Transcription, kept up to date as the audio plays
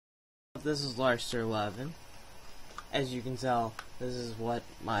this is Larster11. As you can tell, this is what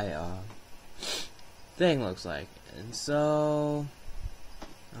my thing looks like. And so,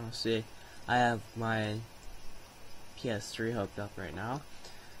 see, I have my PS3 hooked up right now.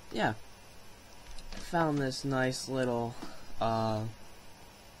 Yeah, I found this nice little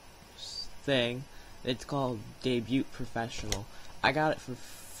thing. It's called Debut Professional. I got it for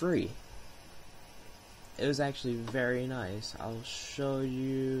free. It was actually very nice. I'll show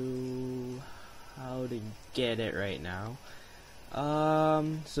you how to get it right now.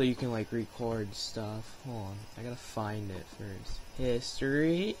 So you can like record stuff. Hold on, I gotta find it first.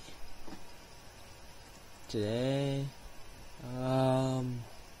 History. Today.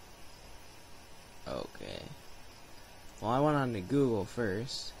 Okay. Well, I went on to Google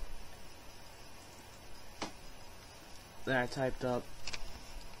first. Then I typed up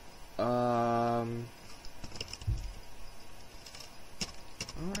I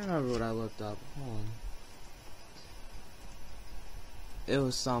don't remember what I looked up. Hold on. It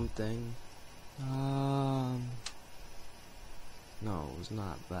was something. No, it was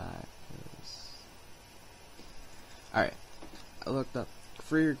not that. Alright. I looked up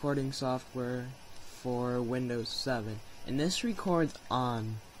free recording software for Windows 7. And this records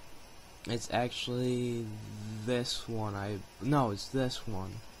on, it's actually this one. No, it's this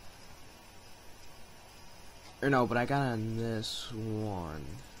one. Or no, but I got it on this one.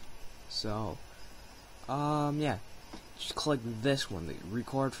 So, yeah. Just click this one, the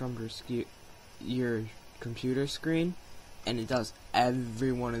record from your computer screen, and it does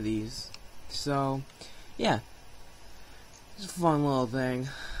every one of these. So, yeah. It's a fun little thing.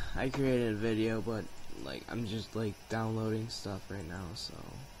 I created a video, but, like, I'm just, like, downloading stuff right now, so,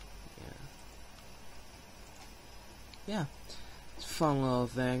 yeah. Yeah. It's a fun little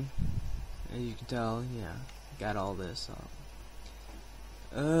thing. As you can tell, yeah. Got all this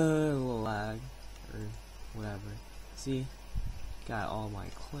a little lag or whatever. See, got all my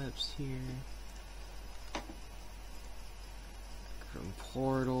clips here from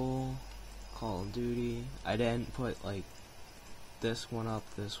Portal, Call of Duty. I didn't put like this one up.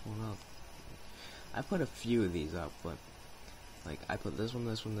 I put a few of these up, but like I put this one.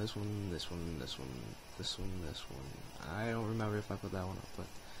 I don't remember if I put that one up, but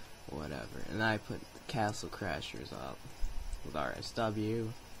whatever. And I put Castle Crashers up with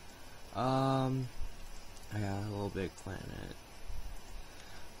RSW. I got a Little Big Planet.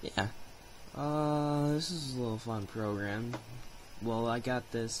 Yeah. This is a little fun program. Well, I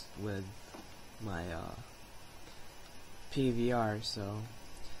got this with my PVR, so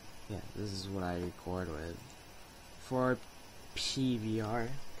yeah, this is what I record with for PVR.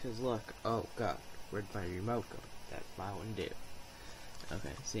 Cause look, oh god, where'd my remote go? That's Mountain Dew.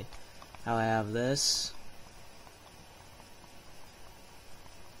 Okay, see how I have this,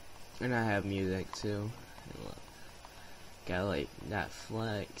 and I have music too. And look, got like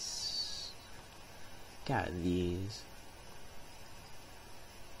Netflix, got these.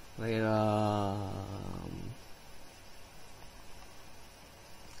 Like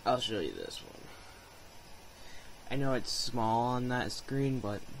I'll show you this one. I know it's small on that screen,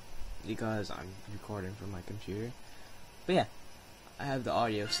 but because I'm recording from my computer. But yeah. I have the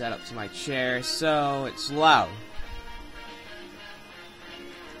audio set up to my chair, so it's loud.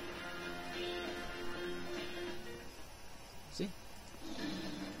 See?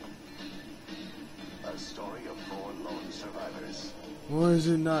 A story of 4 lone survivors. Why is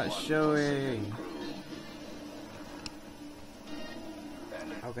it not showing?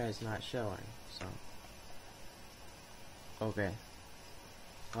 Okay, it's not showing, so. Okay.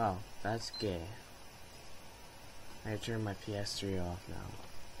 Wow, that's gay. I turn my PS3 off now.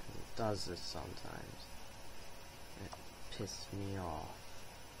 It does this sometimes. It pisses me off.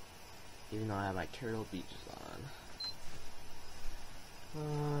 Even though I have my Turtle Beaches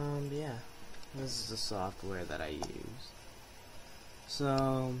on. Yeah. This is the software that I use.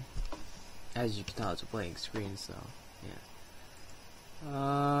 So, as you can tell, it's a blank screen, so, yeah.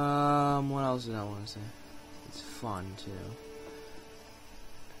 What else did I want to say? It's fun, too.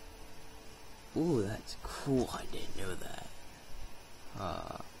 Ooh, that's cool. I didn't know that.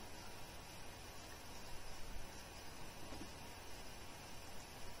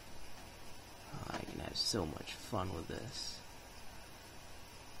 I can have so much fun with this.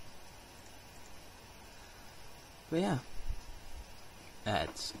 But yeah.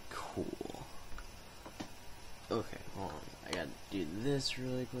 That's cool. Okay, hold on. I gotta do this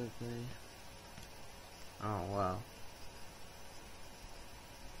really quickly. Oh, wow.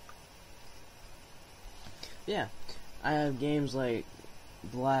 Yeah, I have games like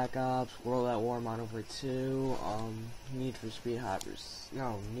Black Ops, World at War Modern Warfare 2, Need for Speed Hot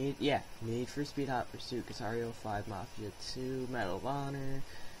Pursuit, Need for Speed Hot Pursuit, Guitar Hero 5, Mafia 2, Medal of Honor,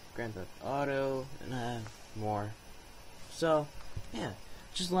 Grand Theft Auto, and more. So, yeah,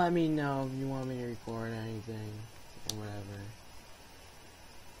 just let me know if you want me to record anything, or whatever.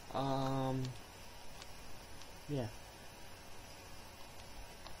 Yeah.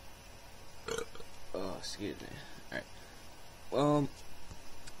 Oh, excuse me. Alright.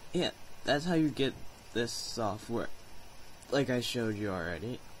 Yeah, that's how you get this software. Like I showed you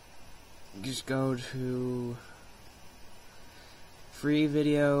already. Just go to free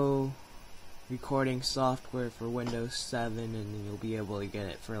video recording software for Windows 7 and you'll be able to get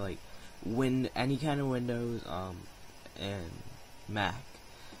it for like any kind of Windows and Mac.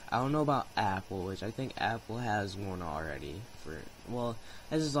 I don't know about Apple, which I think Apple has one already for, well,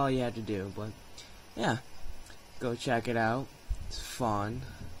 this is all you have to do, but yeah, go check it out. It's fun.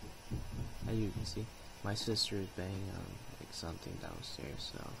 As you can see, my sister is banging on like something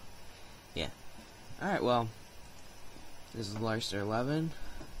downstairs, so yeah. Alright, well, this is Larster 11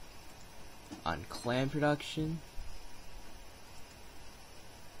 on Clan Production.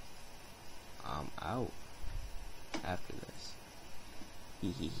 I'm out after this.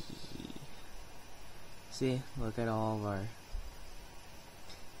 See, look at all of our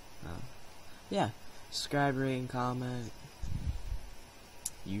yeah, subscribe, rate, and comment.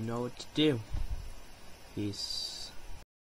 You know what to do. Peace.